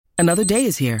Another day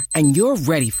is here, and you're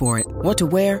ready for it. What to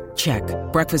wear? Check.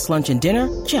 Breakfast, lunch, and dinner?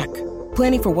 Check.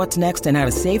 Planning for what's next and how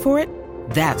to save for it?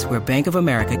 That's where Bank of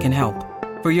America can help.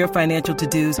 For your financial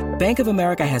to-dos, Bank of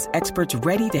America has experts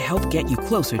ready to help get you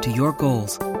closer to your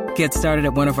goals. Get started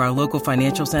at one of our local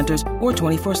financial centers or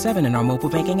 24/7 in our mobile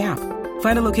banking app.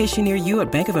 Find a location near you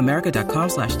at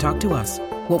bankofamerica.com/talktous.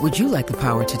 What would you like the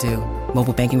power to do?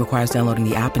 Mobile banking requires downloading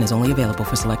the app and is only available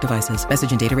for select devices.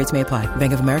 Message and data rates may apply.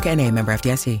 Bank of America N.A., member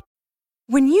FDIC.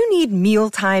 When you need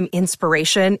mealtime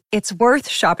inspiration, it's worth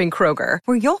shopping Kroger,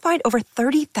 where you'll find over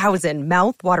 30,000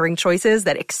 mouth-watering choices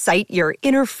that excite your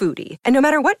inner foodie. And no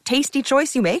matter what tasty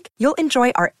choice you make, you'll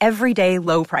enjoy our everyday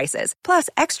low prices, plus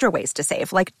extra ways to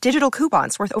save, like digital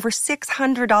coupons worth over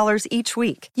 $600 each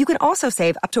week. You can also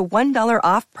save up to $1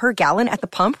 off per gallon at the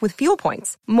pump with fuel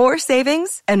points. More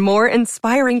savings and more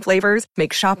inspiring flavors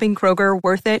make shopping Kroger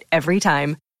worth it every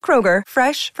time. Kroger,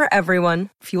 fresh for everyone.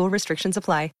 Fuel restrictions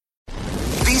apply.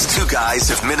 These two guys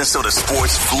have Minnesota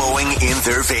sports flowing in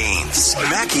their veins.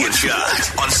 Mackie and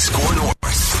Judd on Score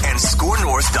North and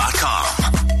ScoreNorth.com.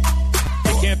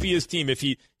 It can't be his team if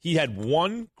he had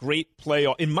one great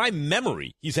playoff. In my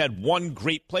memory, he's had one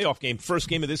great playoff game, first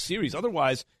game of this series.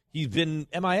 Otherwise, he's been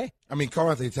MIA. I mean,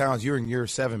 Karl-Anthony Towns, you're in year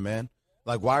 7, man.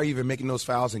 Like, why are you even making those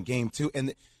fouls in game 2?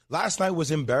 And last night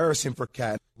was embarrassing for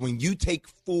Cat. When you take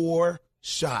 4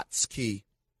 shots, Key,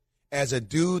 as a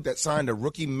dude that signed a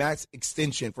rookie max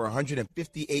extension for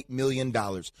 $158 million.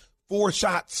 4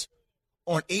 shots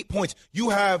on 8 points.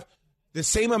 You have the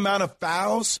same amount of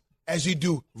fouls as you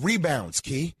do rebounds,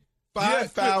 Key.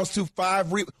 5 fouls to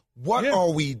 5 rebounds. What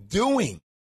are we doing?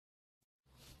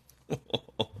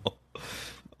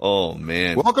 Oh,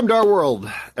 man. Welcome to our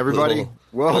world, everybody.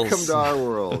 Welcome to our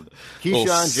world.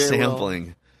 Keyshawn, J.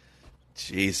 Sampling.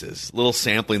 Jesus. Little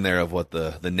sampling there of what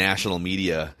the national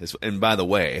media is. And by the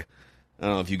way, I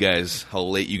don't know if how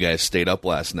late you guys stayed up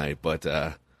last night, but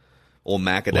old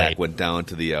Macadac went down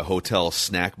to the hotel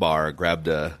snack bar, grabbed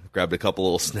a couple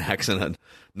little snacks and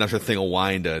another thing of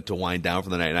wine to wind down for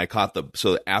the night. And I caught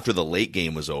so after the late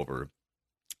game was over,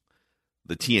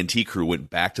 the TNT crew went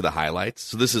back to the highlights.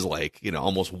 So this is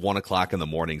almost 1 o'clock in the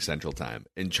morning Central Time.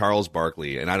 And Charles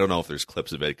Barkley, and I don't know if there's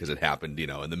clips of it because it happened,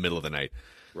 in the middle of the night.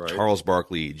 Right. Charles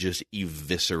Barkley just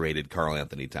eviscerated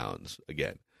Karl-Anthony Towns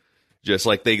again. Just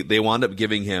like they wound up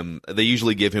giving him, they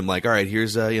usually give him all right,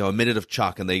 here's a minute of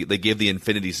Chuck, and they gave the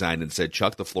infinity sign and said,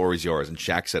 Chuck, the floor is yours. And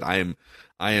Shaq said, I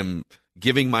am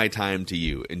giving my time to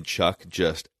you. And Chuck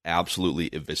just absolutely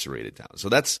eviscerated Towns. So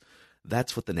that's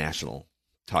what the national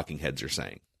talking heads are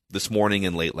saying this morning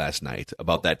and late last night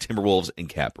about that Timberwolves and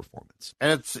Cat performance.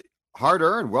 And it's hard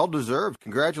earned, well deserved.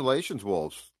 Congratulations,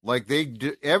 Wolves. Like, they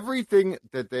do everything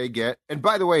that they get. And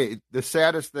by the way, the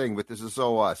saddest thing, but this is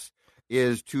so us,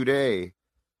 is today,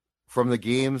 from the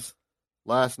games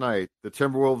last night, the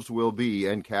Timberwolves will be,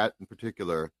 and Cat in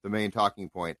particular, the main talking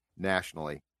point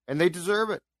nationally. And they deserve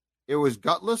it. It was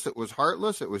gutless. It was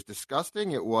heartless. It was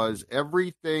disgusting. It was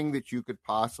everything that you could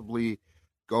possibly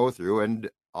go through. And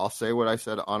I'll say what I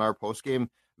said on our post-game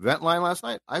vent line last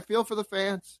night. I feel for the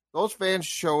fans. Those fans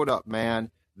showed up,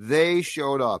 man. They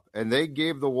showed up, and they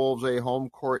gave the Wolves a home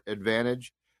court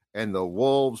advantage. And the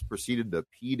Wolves proceeded to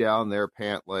pee down their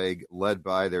pant leg, led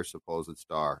by their supposed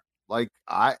star. Like,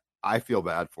 I feel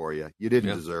bad for you. You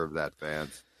didn't deserve that,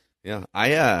 fans. Yeah,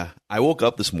 I woke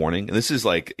up this morning, and this is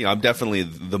I'm definitely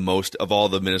the most of all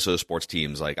the Minnesota sports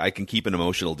teams. I can keep an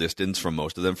emotional distance from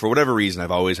most of them. For whatever reason,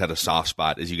 I've always had a soft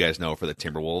spot, as you guys know, for the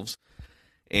Timberwolves.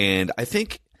 And I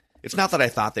think it's not that I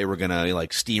thought they were going to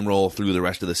steamroll through the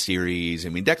rest of the series. I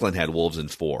mean, Declan had Wolves in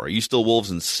 4. Are you still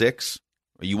Wolves in 6?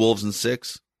 Are you Wolves in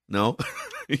 6? No?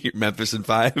 You're Memphis in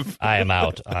 5? I am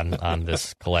out on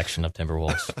this collection of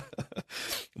Timberwolves.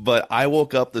 But I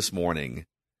woke up this morning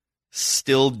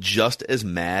still just as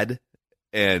mad,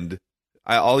 and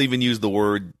I'll even use the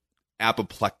word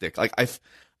apoplectic.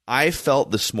 I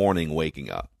felt this morning waking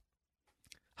up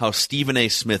how Stephen A.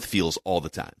 Smith feels all the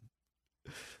time.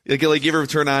 Like you ever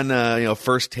turn on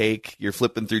First Take, you're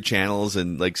flipping through channels,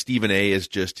 and Stephen A. is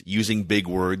just using big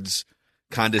words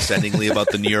condescendingly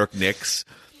about the New York Knicks.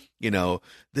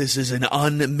 This is an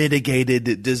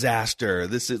unmitigated disaster.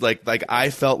 This is like I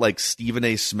felt like Stephen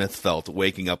A. Smith felt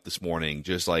waking up this morning,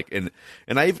 just and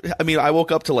I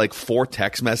woke up to 4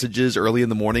 text messages early in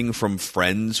the morning from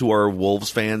friends who are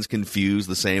Wolves fans, confused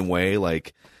the same way.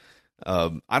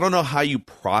 I don't know how you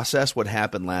process what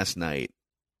happened last night,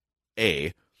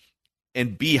 A,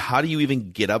 and B, how do you even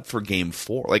get up for Game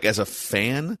 4? As a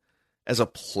fan. As a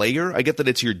player, I get that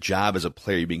it's your job as a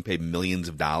player. You're being paid millions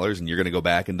of dollars, and you're going to go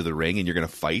back into the ring, and you're going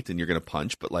to fight, and you're going to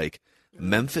punch. But,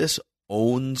 Memphis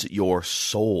owns your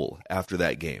soul after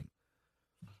that game.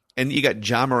 And you got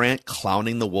John Morant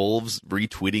clowning the Wolves,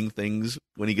 retweeting things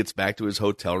when he gets back to his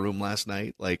hotel room last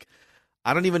night. Like,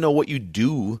 I don't even know what you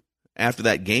do after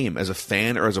that game as a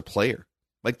fan or as a player.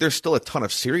 Like, there's still a ton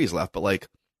of series left, but, like,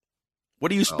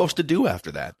 what are you supposed to do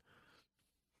after that?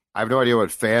 I have no idea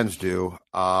what fans do.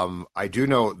 I do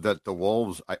know that the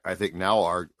Wolves, I think now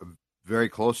are very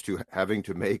close to having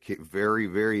to make a very,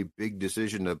 very big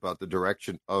decision about the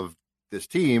direction of this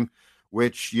team,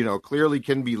 which, clearly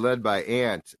can be led by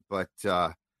Ant. But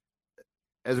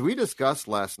as we discussed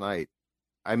last night,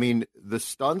 I mean, the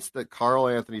stunts that Karl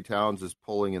Anthony Towns is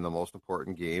pulling in the most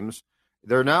important games,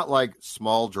 they're not like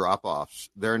small drop-offs.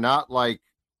 They're not like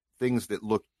things that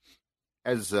look,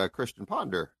 as Christian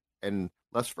Ponder and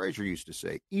Les Frazier used to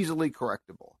say, easily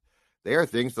correctable. They are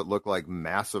things that look like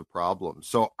massive problems.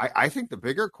 So I think the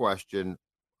bigger question,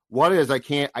 one is I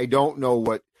don't know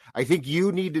what, I think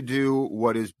you need to do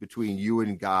what is between you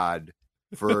and God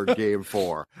for Game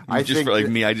 4. I think for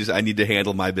me, I need to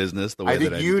handle my business the way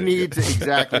that I need to.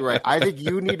 Exactly right. I think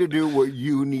you need to do what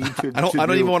you need to. I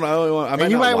don't even want to.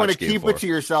 And you might want to keep it to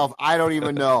yourself. I don't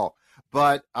even know.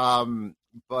 But I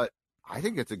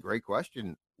think it's a great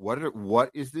question.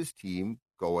 What is this team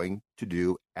going to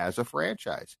do as a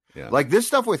franchise? Yeah. Like, this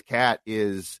stuff with Cat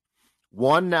is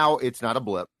one. Now it's not a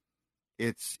blip.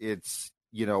 It's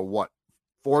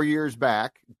 4 years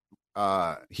back.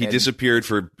 He disappeared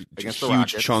for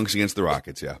huge chunks against the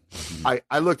Rockets. Yeah.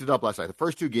 I looked it up last night. The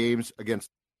first 2 games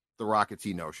against the Rockets,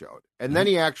 he no-showed. And then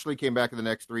he actually came back in the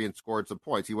next 3 and scored some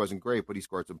points. He wasn't great, but he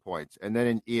scored some points. And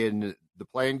then in the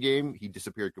play-in game, he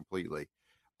disappeared completely.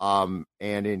 And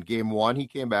in Game 1, he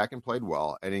came back and played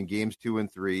well. And in Games 2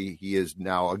 and 3, he is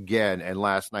now again. And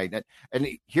last night, and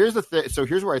here's the thing. So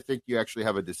here's where I think you actually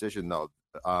have a decision, though,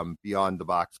 beyond the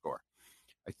box score.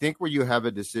 I think where you have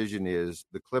a decision is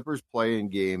the Clippers play-in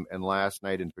game, and last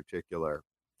night in particular,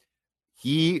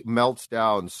 he melts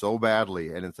down so badly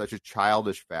and in such a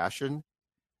childish fashion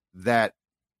that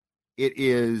it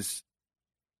is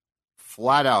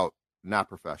flat out not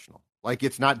professional. Like,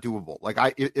 it's not doable. Like,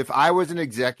 if I was an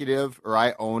executive or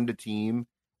I owned a team,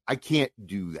 I can't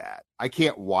do that. I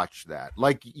can't watch that.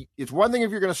 Like, it's one thing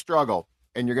if you're going to struggle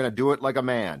and you're going to do it like a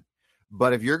man.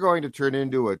 But if you're going to turn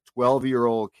into a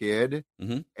 12-year-old kid,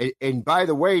 and by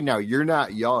the way, now you're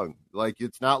not young. Like,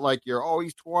 it's not like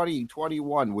he's 20,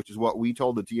 21, which is what we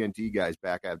told the TNT guys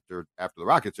back after the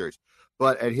Rocket series.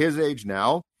 But at his age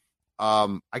now,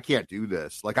 I can't do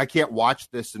this. Like, I can't watch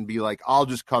this and be like, I'll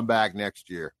just come back next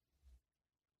year.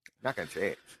 Not going to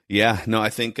change. Yeah, no, I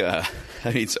think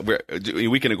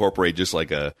we can incorporate just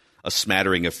like a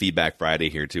smattering of Feedback Friday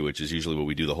here too, which is usually what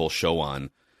we do the whole show on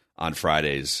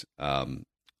Fridays.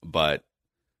 But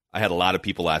I had a lot of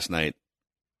people last night,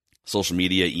 social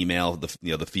media, email,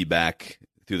 the feedback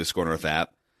through the Score North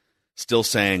app, still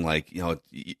saying like,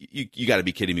 you got to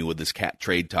be kidding me with this Cat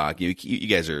trade talk. You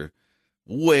guys are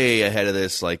way ahead of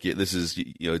this. Like, this is,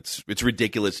 it's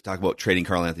ridiculous to talk about trading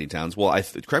Karl Anthony Towns. Well,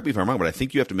 correct me if I'm wrong, but I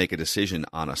think you have to make a decision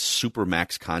on a super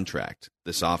max contract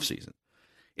this offseason.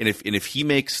 And if he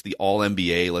makes the All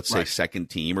NBA, let's say second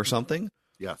team or something,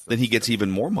 yes, then he gets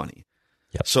even more money.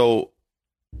 Yep. So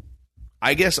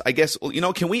I guess,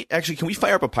 can we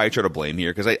fire up a pie chart of blame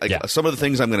here? Because some of the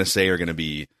things I'm going to say are going to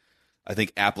be, I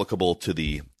think, applicable to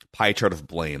the pie chart of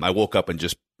blame. I woke up and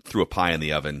just threw a pie in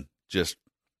the oven, just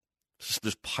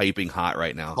piping hot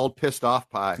right now. Called pissed off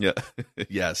pie. Yeah.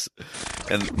 Yes.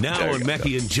 And now on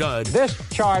Mackey and Judd. This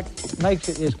chart makes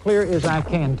it as clear as I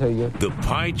can to you. The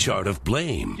pie chart of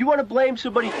blame. You want to blame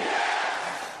somebody?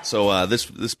 So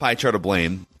this pie chart of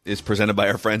blame is presented by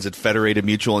our friends at Federated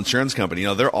Mutual Insurance Company.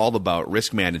 They're all about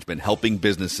risk management, helping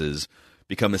businesses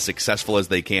become as successful as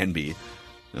they can be.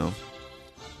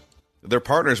 They're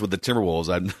partners with the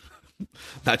Timberwolves. I'm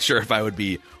not sure if I would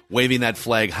be waving that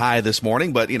flag high this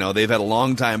morning, but they've had a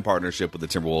long-time partnership with the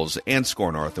Timberwolves and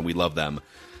Score North, and we love them.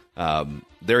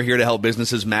 They're here to help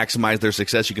businesses maximize their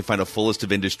success. You can find a full list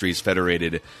of industries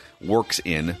Federated works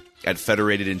in at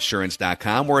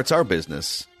federatedinsurance.com, where it's our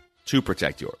business to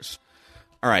protect yours.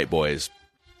 All right, boys,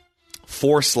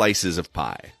 4 slices of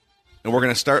pie. And we're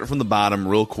going to start from the bottom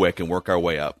real quick and work our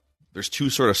way up. There's 2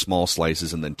 sort of small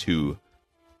slices and then 2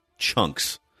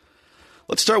 chunks.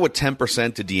 Let's start with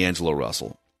 10% to D'Angelo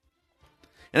Russell.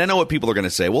 And I know what people are going to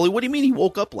say. Well, what do you mean he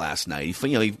woke up last night?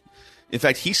 In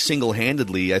fact, he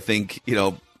single-handedly, I think,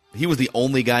 he was the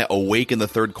only guy awake in the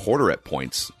third quarter at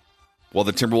points while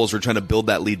the Timberwolves were trying to build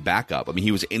that lead back up. I mean,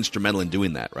 he was instrumental in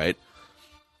doing that, right?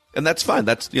 And that's fine.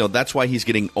 That's why he's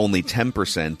getting only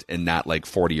 10% and not like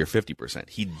 40 or 50%.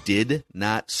 He did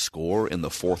not score in the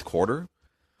fourth quarter.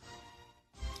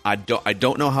 I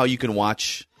don't know how you can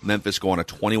watch Memphis go on a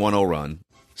 21-0 run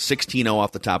 16-0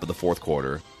 off the top of the fourth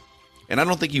quarter. And I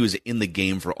don't think he was in the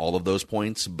game for all of those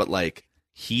points, but like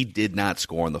he did not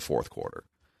score in the fourth quarter.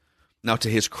 Now, to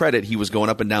his credit, he was going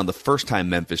up and down the first time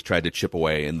Memphis tried to chip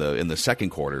away in the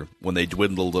second quarter when they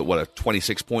dwindled a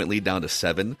 26-point lead down to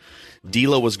 7.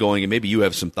 D'Lo was going, and maybe you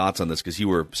have some thoughts on this because you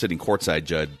were sitting courtside,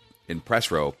 Judd, in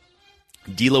press row.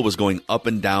 D'Lo was going up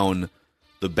and down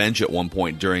the bench at one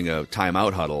point during a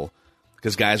timeout huddle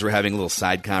because guys were having little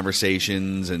side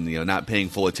conversations and not paying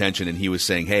full attention, and he was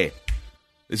saying, hey,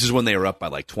 this is when they were up by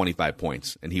like 25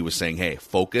 points, and he was saying, hey,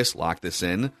 focus, lock this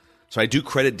in. So I do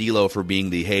credit D'Lo for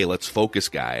being the, hey, let's focus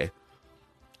guy.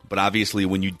 But obviously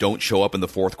when you don't show up in the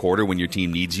fourth quarter when your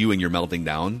team needs you and you're melting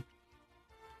down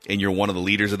and you're one of the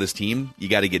leaders of this team, you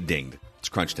got to get dinged. It's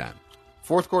crunch time.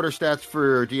 Fourth quarter stats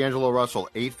for D'Angelo Russell.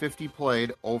 8:50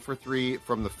 played, 0 for 3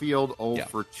 from the field, 0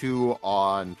 for 2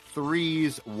 on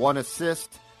threes, 1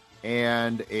 assist,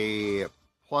 and a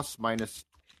minus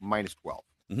 12.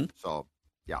 Mm-hmm. So,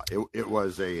 yeah, it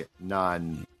was a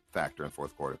non-factor in the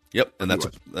fourth quarter. Yep, and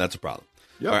that's a problem.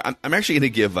 Yep. All right, I'm actually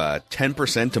going to give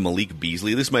 10% to Malik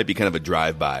Beasley. This might be kind of a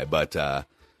drive-by, but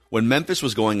when Memphis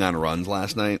was going on runs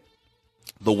last night,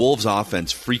 the Wolves'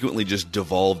 offense frequently just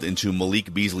devolved into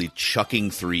Malik Beasley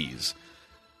chucking threes.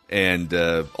 And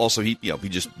also, he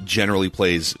just generally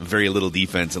plays very little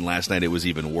defense, and last night it was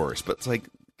even worse. But it's like,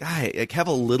 guy, have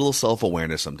a little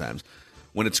self-awareness sometimes.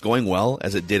 When it's going well,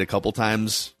 as it did a couple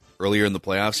times earlier in the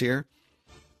playoffs here,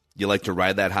 you like to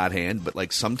ride that hot hand, but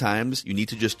like sometimes you need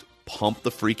to just pump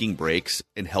the freaking brakes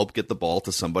and help get the ball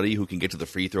to somebody who can get to the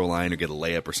free throw line or get a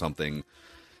layup or something.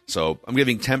 So I'm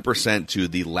giving 10% to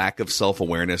the lack of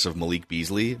self-awareness of Malik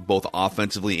Beasley, both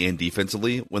offensively and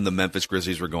defensively, when the Memphis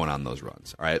Grizzlies were going on those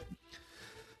runs. All right.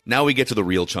 Now we get to the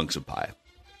real chunks of pie.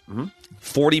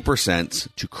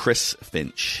 40% to Chris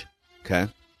Finch. Okay.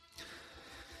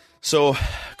 So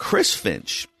Chris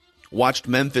Finch watched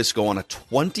Memphis go on a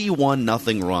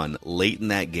 21-0 run late in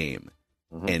that game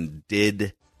and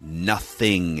did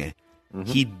nothing.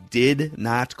 He did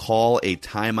not call a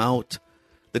timeout.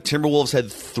 The Timberwolves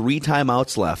had 3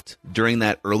 timeouts left during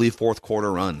that early fourth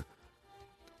quarter run.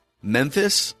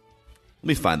 Memphis, let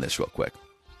me find this real quick.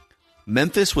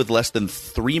 Memphis, with less than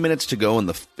 3 minutes to go in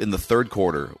the third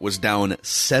quarter, was down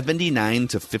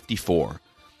 79-54.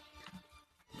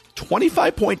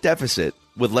 25-point deficit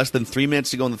with less than 3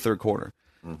 minutes to go in the third quarter.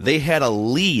 They had a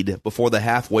lead before the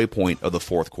halfway point of the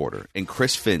fourth quarter, and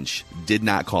Chris Finch did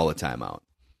not call a timeout.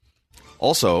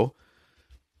 Also,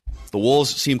 the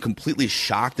Wolves seem completely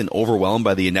shocked and overwhelmed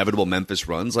by the inevitable Memphis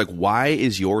runs. Like, why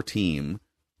is your team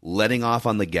letting off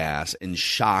on the gas and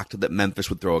shocked that Memphis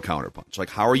would throw a counterpunch?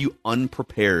 Like, how are you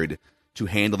unprepared to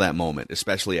handle that moment,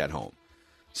 especially at home?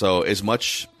 So as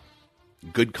much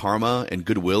good karma and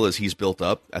goodwill as he's built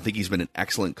up, I think he's been an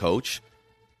excellent coach.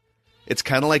 It's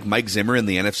kind of like Mike Zimmer in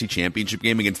the NFC Championship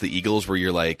game against the Eagles, where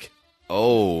you're like,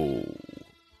 oh,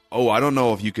 I don't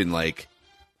know if you can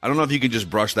just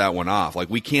brush that one off. Like,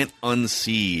 we can't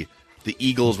unsee the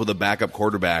Eagles with a backup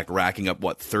quarterback racking up,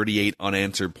 38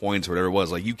 unanswered points or whatever it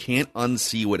was. Like, you can't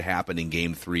unsee what happened in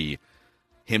Game 3,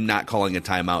 him not calling a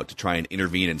timeout to try and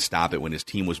intervene and stop it when his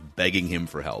team was begging him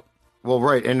for help. Well,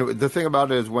 right, and the thing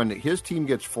about it is when his team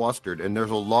gets flustered, and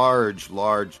there's a large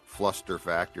fluster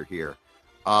factor here,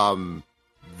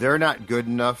 they're not good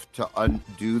enough to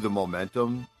undo the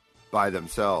momentum by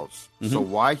themselves. So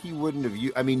why he wouldn't have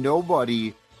 – I mean,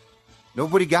 nobody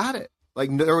got it.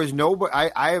 Like, there was nobody.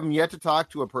 I am yet to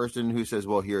talk to a person who says,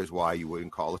 well, here's why you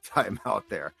wouldn't call a timeout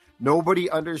there. Nobody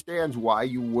understands why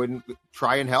you wouldn't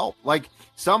try and help. Like,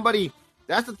 somebody,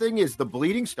 that's the thing is the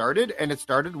bleeding started, and it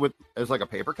started with, it was like a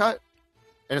paper cut.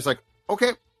 And it's like,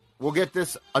 okay, we'll get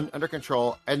this under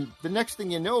control. And the next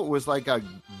thing you know, it was like a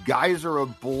geyser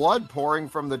of blood pouring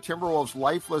from the Timberwolves'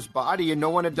 lifeless body, and no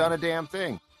one had done a damn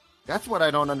thing. That's what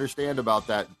I don't understand about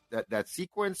that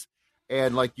sequence.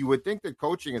 And, like, you would think that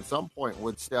coaching at some point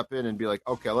would step in and be like,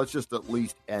 okay, let's just at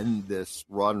least end this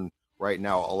run right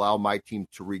now. Allow my team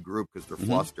to regroup because they're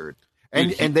flustered.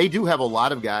 And they do have a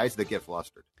lot of guys that get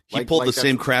flustered. He pulled the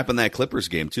same crap in that Clippers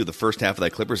game, too. The first half of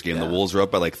that Clippers game, the Wolves are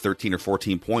up by like 13 or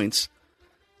 14 points.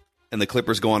 And the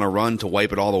Clippers go on a run to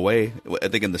wipe it all away, I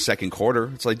think, in the second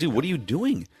quarter. It's like, dude, what are you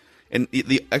doing? And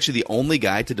the only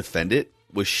guy to defend it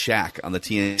was Shaq on the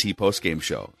TNT postgame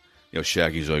show.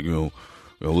 Shaq, he's like,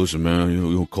 listen, man,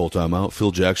 you don't call timeout.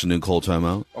 Phil Jackson didn't call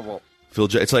timeout. Oh, well.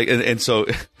 It's like, and so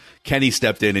Kenny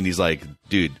stepped in and he's like,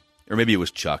 dude, or maybe it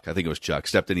was Chuck. I think it was Chuck.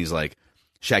 Stepped in, he's like,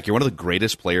 Shaq, you're one of the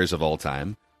greatest players of all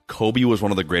time. Kobe was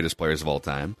one of the greatest players of all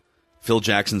time. Phil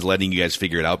Jackson's letting you guys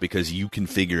figure it out because you can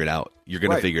figure it out. You're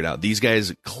going to figure it out. These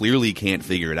guys clearly can't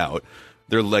figure it out.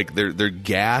 They're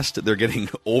gassed. They're getting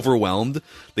overwhelmed.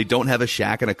 They don't have a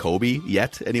Shaq and a Kobe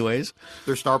yet, anyways.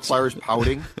 Their star players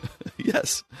pouting.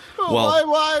 Yes. Oh, well,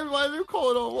 why are you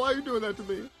calling on? Why are you doing that to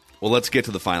me? Well, let's get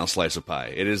to the final slice of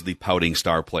pie. It is the pouting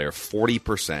star player,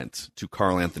 40% to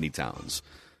Karl Anthony Towns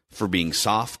for being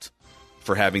soft,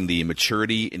 for having the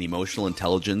maturity and emotional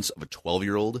intelligence of a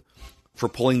 12-year-old, for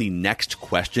pulling the next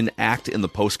question act in the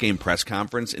post-game press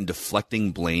conference and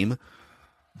deflecting blame.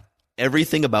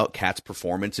 Everything about Cat's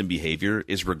performance and behavior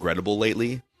is regrettable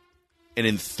lately. And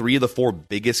in 3 of the 4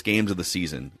 biggest games of the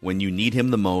season, when you need him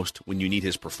the most, when you need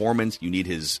his performance, you need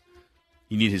his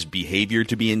behavior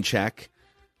to be in check.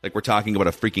 Like, we're talking about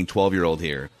a freaking 12-year-old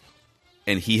here.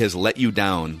 And he has let you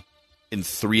down in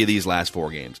 3 of these last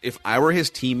 4 games. If I were his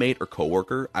teammate or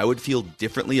coworker, I would feel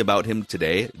differently about him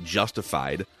today,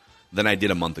 justified, than I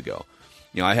did a month ago.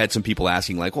 I had some people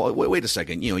asking, like, well, wait a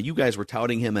second. You guys were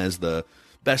touting him as the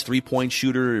best three-point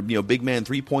shooter, big man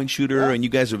three-point shooter, and you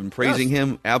guys have been praising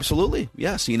him. Absolutely.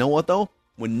 Yes. You know what, though?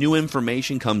 When new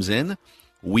information comes in,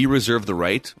 we reserve the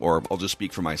right, or I'll just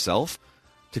speak for myself,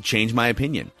 to change my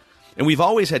opinion. And we've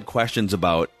always had questions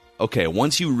about, okay,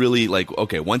 once you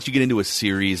get into a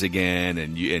series again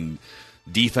and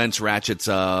defense ratchets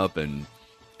up and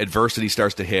adversity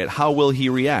starts to hit, how will he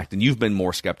react? And you've been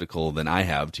more skeptical than I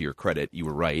have, to your credit. You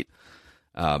were right.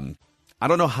 I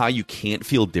don't know how you can't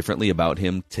feel differently about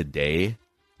him today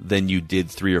than you did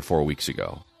 3 or 4 weeks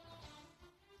ago.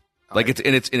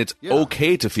 It's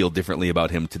okay to feel differently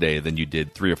about him today than you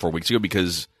did 3 or 4 weeks ago,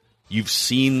 because you've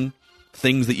seen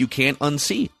things that you can't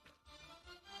unsee.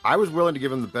 I was willing to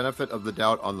give him the benefit of the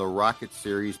doubt on the Rockets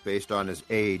series based on his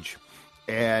age,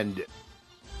 and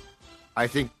I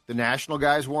think the national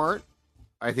guys weren't.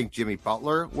 I think Jimmy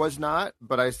Butler was not,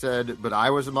 but I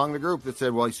was among the group that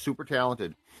said, well, he's super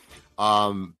talented.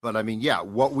 But I mean,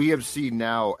 what we have seen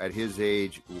now at his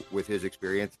age with his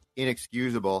experience,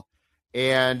 inexcusable,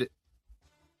 and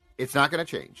it's not going to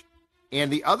change.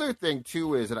 And the other thing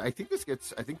too is, and I think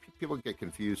people get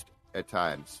confused at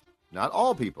times. Not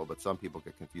all people, but some people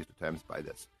get confused at times by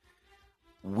this.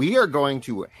 We are going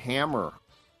to hammer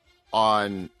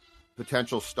on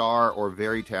potential star or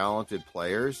very talented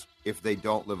players if they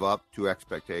don't live up to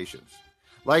expectations.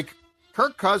 Like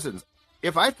Kirk Cousins,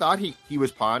 if I thought he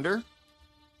was Ponder,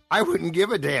 I wouldn't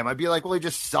give a damn. I'd be like, well, he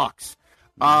just sucks.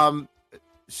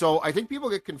 So I think people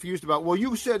get confused about, well,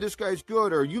 you said this guy's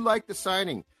good or you like the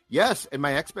signing. Yes, and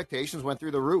my expectations went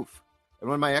through the roof. And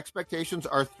when my expectations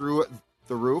are through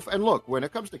the roof, and look, when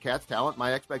it comes to Cat's talent,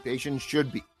 my expectations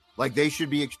should be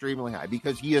extremely high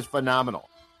because he is phenomenal.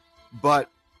 But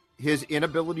his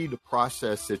inability to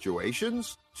process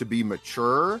situations, to be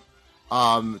mature,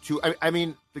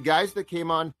 the guys that came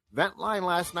on Ventline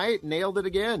last night nailed it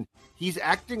again. He's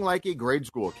acting like a grade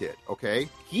school kid, okay?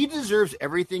 He deserves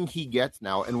everything he gets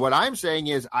now. And what I'm saying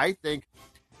is, I think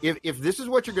if this is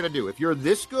what you're going to do, if you're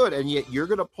this good and yet you're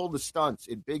going to pull the stunts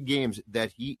in big games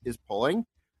that he is pulling,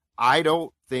 I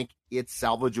don't think it's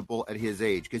salvageable at his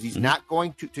age because he's not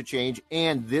going to change,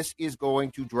 and this is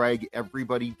going to drag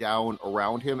everybody down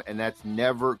around him, and that's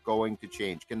never going to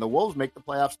change. Can the Wolves make the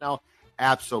playoffs now?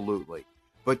 Absolutely.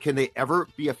 But can they ever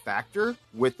be a factor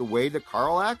with the way that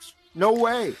Karl acts? No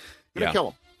way. Gonna kill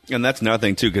him. And that's another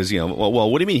thing, too, because,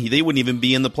 what do you mean? They wouldn't even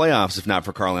be in the playoffs if not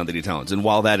for Karl Anthony Towns. And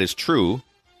while that is true,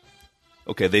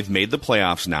 okay, they've made the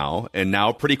playoffs now, and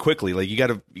now pretty quickly, like you got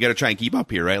to try and keep up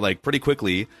here, right? Like pretty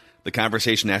quickly, the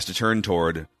conversation has to turn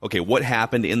toward, okay, what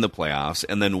happened in the playoffs,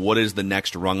 and then what is the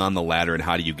next rung on the ladder, and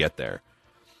how do you get there?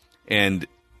 And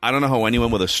I don't know how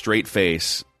anyone with a straight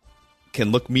face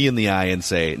can look me in the eye and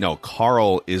say, no,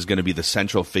 Karl is going to be the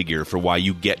central figure for why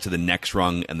you get to the next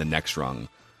rung and the next rung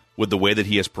with the way that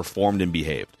he has performed and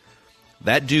behaved.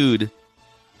 That dude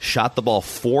shot the ball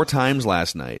 4 times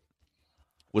last night,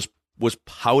 was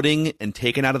pouting and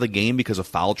taken out of the game because of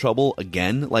foul trouble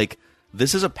again. Like,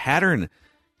 this is a pattern.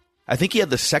 I think he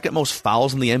had the second most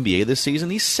fouls in the NBA this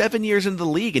season. He's 7 years into the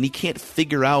league, and he can't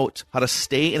figure out how to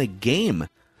stay in a game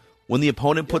when the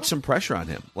opponent puts some pressure on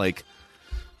him. Like,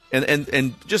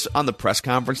 and just on the press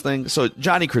conference thing, so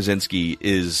Johnny Krasinski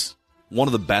is one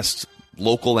of the best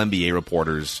local NBA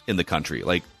reporters in the country.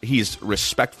 Like, he's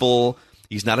respectful.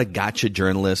 He's not a gotcha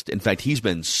journalist. In fact, he's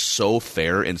been so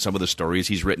fair in some of the stories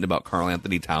he's written about Karl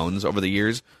Anthony Towns over the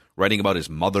years, writing about his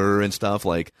mother and stuff.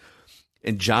 Like,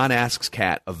 and John asks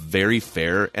Cat a very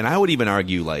fair, and I would even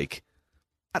argue, like,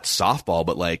 not softball,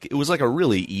 but like it was like a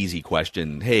really easy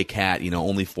question. Hey, Cat,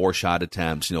 only 4 shot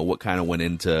attempts. What kind of went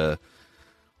into?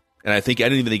 And I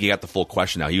didn't even think he got the full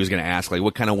question now. He was going to ask, like,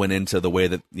 what kind of went into the way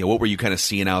that, what were you kind of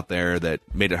seeing out there that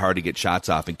made it hard to get shots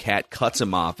off? And Cat cuts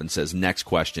him off and says, next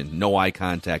question, no eye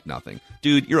contact, nothing.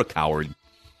 Dude, you're a coward.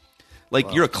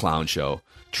 Like, you're a clown show.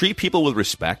 Treat people with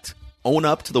respect. Own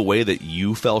up to the way that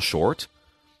you fell short.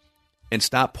 And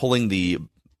stop pulling the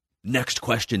next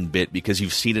question bit because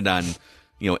you've seen it on,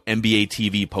 NBA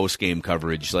TV post-game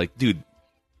coverage. Like, dude,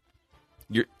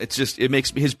 it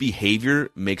makes his behavior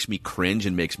makes me cringe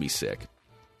and makes me sick.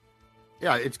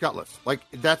 Yeah, it's gutless. Like,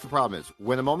 that's the problem is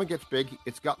when the moment gets big,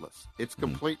 it's gutless. It's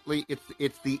completely,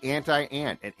 it's the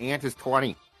anti-Ant, and Ant is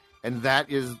 20. And that's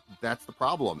the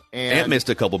problem. And Ant missed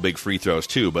a couple big free throws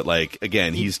too, but like,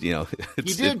 again, he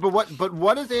did. But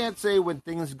what does Ant say when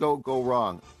things go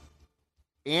wrong?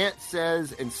 Ant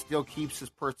says and still keeps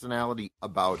his personality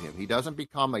about him. He doesn't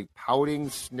become a pouting,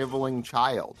 sniveling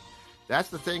child. That's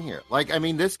the thing here. Like, I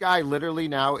mean, this guy literally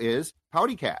now is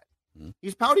Pouty Cat.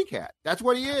 He's Pouty Cat. That's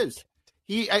what he is.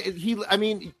 I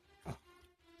mean,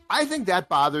 I think that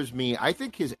bothers me. I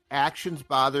think his actions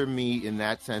bother me in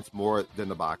that sense more than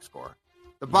the box score.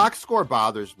 The box score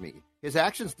bothers me. His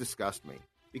actions disgust me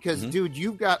because, dude,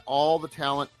 you've got all the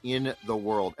talent in the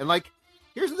world. And, like,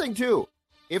 here's the thing, too.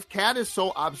 If Cat is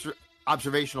so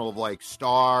observational of, like,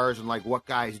 stars and, like, what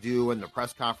guys do and the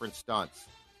press conference stunts,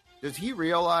 does he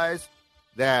realize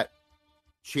that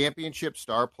championship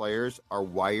star players are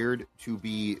wired to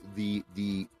be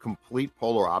the complete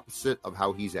polar opposite of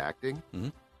how he's acting?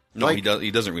 No, like,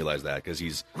 he doesn't realize that because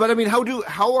he's. But I mean,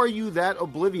 how are you that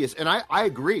oblivious? And I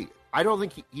agree. I don't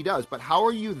think he does. But how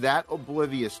are you that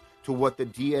oblivious to what the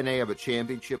DNA of a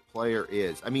championship player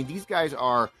is? I mean, these guys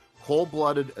are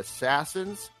cold-blooded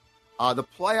assassins. The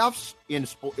playoffs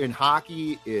in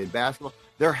hockey, in basketball,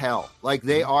 they're hell. Like,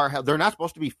 they are hell. They're not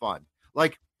supposed to be fun.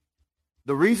 Like,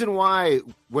 the reason why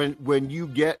when you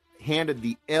get handed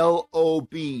the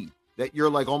LOB that you're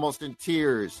like almost in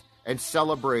tears and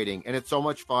celebrating and it's so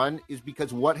much fun is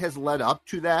because what has led up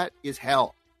to that is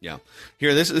hell. Yeah.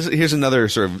 Here's another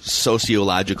sort of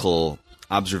sociological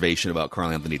observation about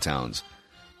Karl-Anthony Towns.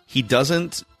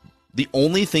 The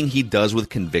only thing he does with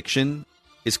conviction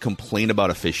is complain about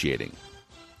officiating.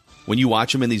 When you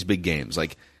watch him in these big games,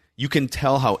 like, you can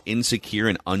tell how insecure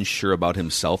and unsure about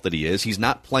himself that he is. He's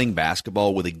not playing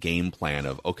basketball with a game plan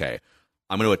of, okay,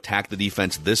 I'm going to attack the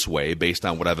defense this way based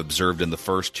on what I've observed in the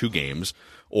first 2 games,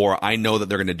 or I know that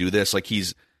they're going to do this. Like,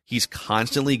 he's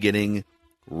constantly getting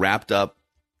wrapped up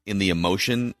in the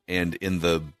emotion and in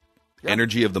the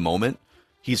energy of the moment.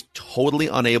 He's totally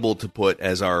unable to put,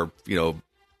 as our,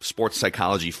 sports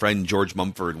psychology friend George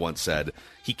Mumford once said,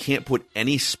 he can't put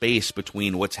any space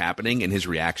between what's happening and his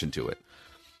reaction to it.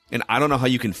 And I don't know how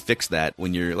you can fix that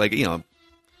when you're like,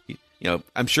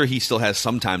 I'm sure he still has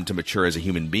some time to mature as a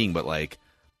human being, but like,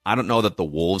 I don't know that the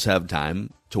Wolves have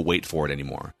time to wait for it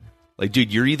anymore. Like,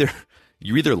 dude, you're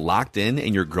either locked in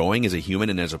and you're growing as a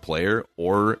human and as a player,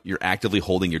 or you're actively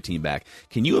holding your team back.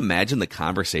 Can you imagine the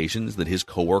conversations that his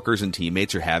coworkers and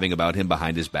teammates are having about him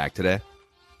behind his back today?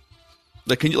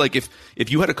 Like, can you, like, if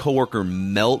you had a coworker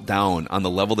melt down on the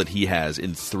level that he has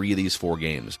in 3 of these 4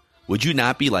 games, would you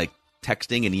not be like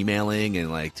texting and emailing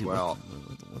and like, dude,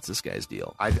 what's this guy's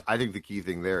deal? I think the key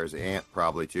thing there is Ant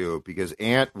probably too, because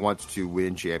Ant wants to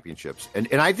win championships, and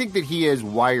I think that he is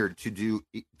wired to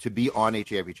be on a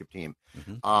championship team.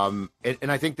 And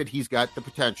I think that he's got the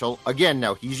potential. Again,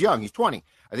 now he's young, he's 20.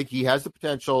 I think he has the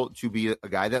potential to be a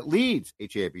guy that leads a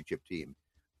championship team.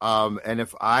 And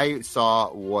if I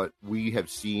saw what we have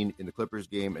seen in the Clippers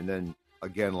game and then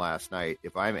again last night,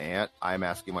 if I'm Ant, I'm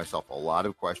asking myself a lot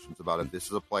of questions about if this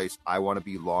is a place I want to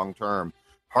be long-term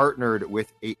partnered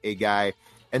with a guy.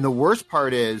 And the worst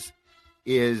part is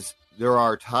there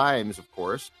are times, of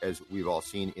course, as we've all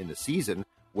seen in the season,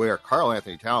 where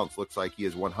Karl-Anthony Towns looks like he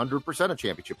is 100% a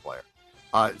championship player.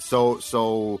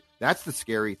 So that's the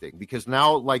scary thing, because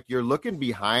now, like, you're looking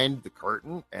behind the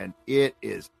curtain and it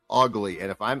is ugly.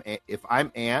 And if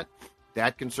I'm Ant,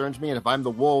 that concerns me, and if I'm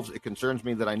the Wolves, it concerns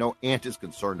me that I know Ant is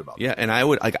concerned about. Yeah, and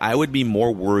I would be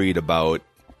more worried about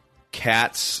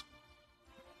Cat's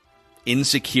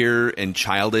insecure and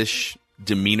childish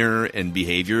demeanor and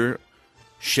behavior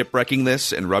shipwrecking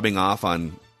this and rubbing off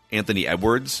on Anthony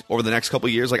Edwards over the next couple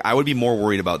of years. Like, I would be more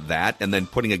worried about that and then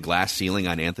putting a glass ceiling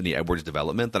on Anthony Edwards'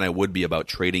 development than I would be about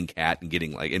trading Cat and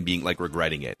being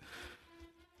regretting it.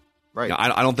 Right.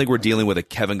 I don't think we're dealing with a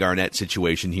Kevin Garnett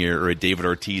situation here or a David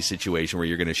Ortiz situation where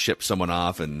you're going to ship someone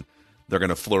off and they're going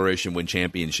to flourish and win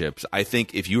championships. I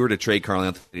think if you were to trade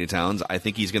Karl-Anthony Towns, I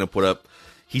think he's going to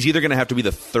he's either going to have to be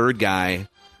the third guy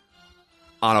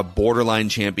on a borderline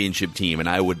championship team, and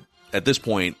at this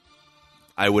point,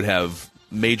 I would have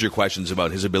major questions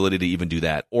about his ability to even do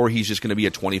that, or he's just going to be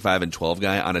a 25-12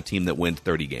 guy on a team that wins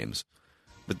 30 games.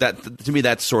 But that, to me,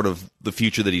 that's sort of the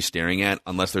future that he's staring at,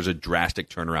 unless there's a drastic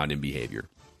turnaround in behavior.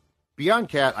 beyond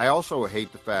Cat, I also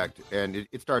hate the fact, and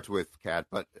it starts with Cat,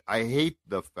 but I hate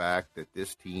the fact that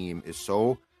this team is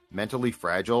so mentally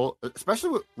fragile,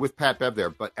 especially with Pat Bev there.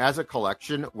 But as a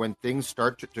collection, when things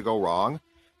start to go wrong,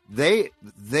 they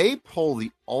pull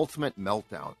the ultimate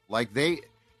meltdown. Like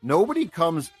nobody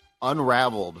comes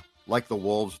unraveled like the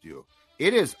Wolves do.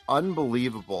 It is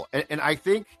unbelievable. And I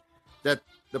think that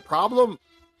the problem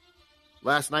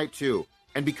last night too,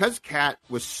 and because Cat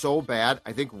was so bad,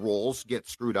 I think roles get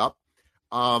screwed up.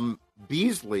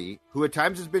 Beasley, who at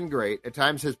times has been great, at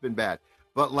times has been bad.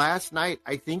 But last night,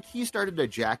 I think he started to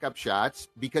jack up shots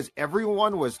because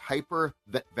everyone was hyper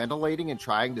ventilating and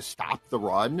trying to stop the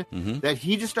run, that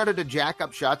he just started to jack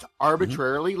up shots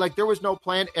arbitrarily. Like there was no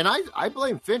plan. And I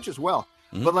blame Finch as well.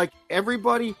 But like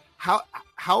everybody,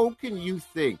 how can you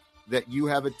think that you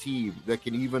have a team that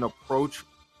can even approach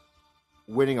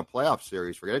winning a playoff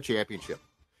series, forget a championship,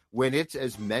 when it's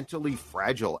as mentally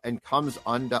fragile and comes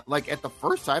undone? Like at the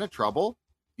first sign of trouble,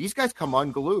 these guys come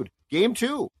unglued. Game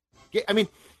 2. I mean,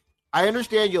 I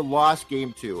understand you lost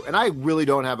game 2, and I really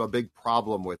don't have a big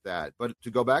problem with that. But to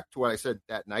go back to what I said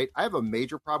that night, I have a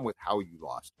major problem with how you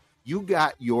lost. You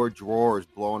got your drawers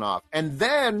blown off. And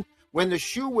then when the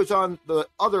shoe was on the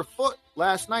other foot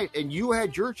last night and you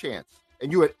had your chance,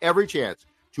 and you had every chance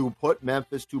to put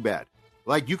Memphis to bed,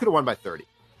 like you could have won by 30.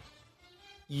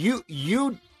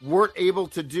 You weren't able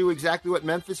to do exactly what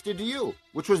Memphis did to you,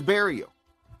 which was bury you.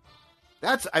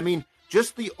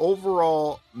 Just the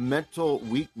overall mental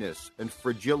weakness and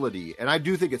fragility, and I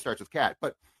do think it starts with Cat,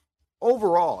 but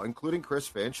overall, including Chris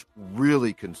Finch,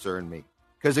 really concerned me.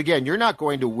 Because, again, you're not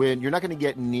going to win. You're not going to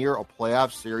get near a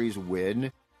playoff series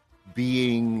win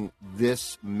being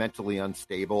this mentally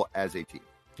unstable as a team.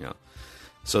 Yeah.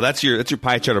 So that's your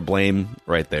pie chart of blame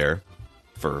right there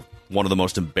for one of the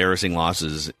most embarrassing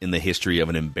losses in the history of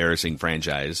an embarrassing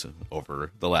franchise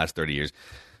over the last 30 years.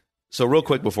 So real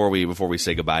quick before we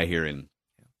say goodbye here and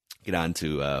get on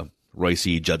to Royce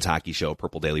Judd's Hockey Show,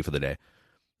 Purple Daily for the day.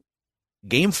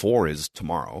 Game 4 is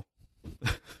tomorrow.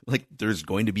 Like there's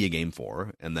going to be a game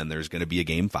 4, and then there's going to be a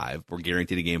game 5. We're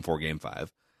guaranteed a game 4, game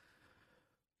 5.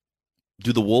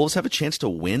 Do the Wolves have a chance to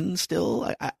win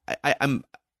still?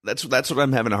 That's what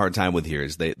I'm having a hard time with here.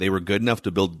 Is they were good enough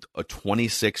to build a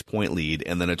 26-point lead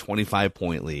and then a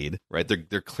 25-point lead, right?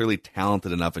 They're clearly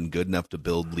talented enough and good enough to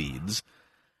build leads.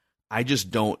 I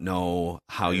just don't know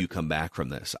how you come back from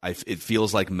this. It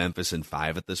feels like Memphis in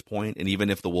 5 at this point, and even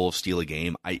if the Wolves steal a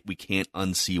game, we can't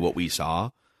unsee what we saw.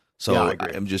 So yeah,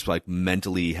 I'm just like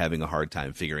mentally having a hard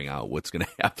time figuring out what's going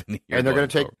to happen here. And they're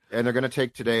going to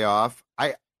take today off.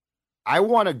 I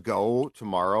want to go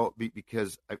tomorrow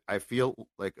because I feel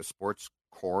like a sports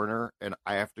coroner, and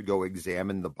I have to go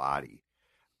examine the body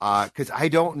because I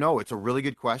don't know. It's a really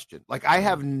good question. Like I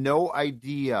have no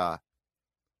idea.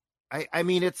 I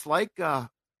mean, it's like,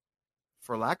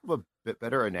 for lack of a bit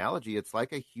better analogy, it's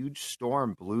like a huge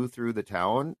storm blew through the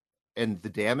town, and the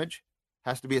damage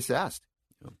has to be assessed.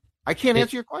 Yeah. I can't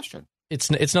answer your question.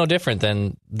 It's no different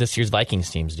than this year's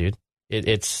Vikings teams, dude.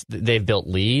 They've built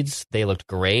leads. They looked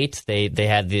great. They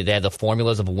had the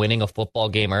formulas of winning a football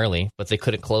game early, but they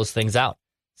couldn't close things out.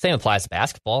 Same applies to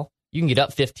basketball. You can get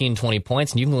up 15, 20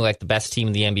 points, and you can look like the best team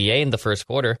in the NBA in the first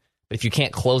quarter. But if you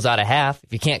can't close out a half,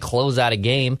 if you can't close out a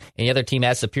game, and the other team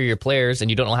has superior players, and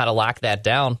you don't know how to lock that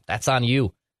down, that's on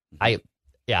you. I'm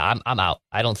out.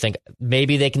 I don't think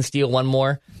maybe they can steal one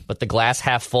more, but the glass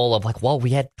half full of like, well, we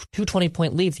had 2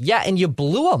 20-point leads. Yeah, and you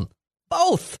blew them.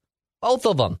 Both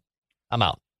of them. I'm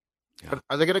out. But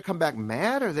are they going to come back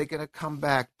mad? Or are they going to come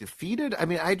back defeated? I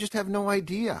mean, I just have no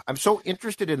idea. I'm so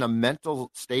interested in the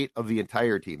mental state of the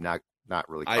entire team, not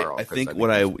really Carl.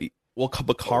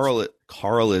 But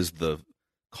Carl is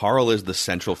the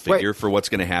central figure for what's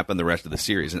going to happen the rest of the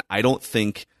series, and I don't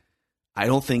think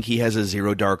he has a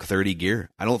 0 dark 30 gear.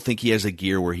 I don't think he has a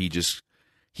gear where he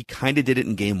kind of did it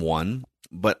in game 1,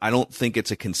 but I don't think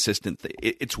it's a consistent thing.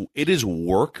 It is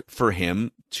work for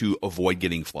him to avoid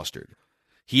getting flustered.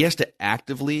 He has to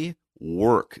actively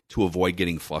work to avoid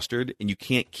getting flustered, and you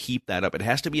can't keep that up. It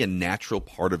has to be a natural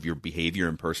part of your behavior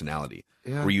and personality.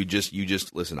 Yeah. Where you just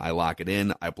listen, I lock it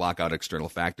in, I block out external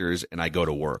factors, and I go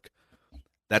to work.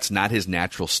 That's not his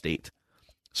natural state.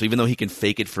 So even though he can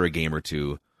fake it for a game or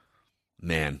two,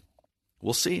 man,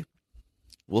 we'll see.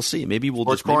 We'll see. Maybe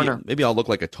maybe I'll look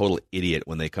like a total idiot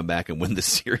when they come back and win the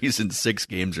series in 6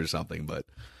 games or something, but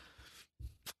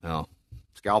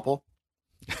scalpel.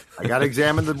 I got to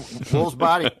examine the Wolves'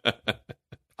 body.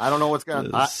 I don't know what's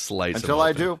going to slice until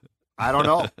I do. I don't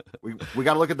know. We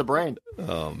got to look at the brain.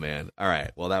 Oh man! All right.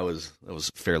 Well, that was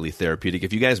fairly therapeutic.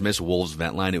 If you guys missed Wolves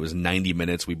Vent Line, it was 90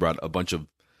 minutes. We brought a bunch of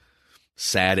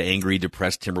sad, angry,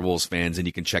 depressed Timberwolves fans, and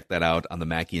you can check that out on the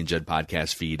Mackie and Judd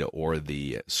podcast feed or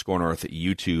the Score North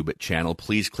YouTube channel.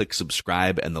 Please click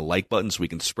subscribe and the like button so we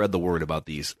can spread the word about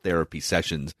these therapy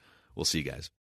sessions. We'll see you guys.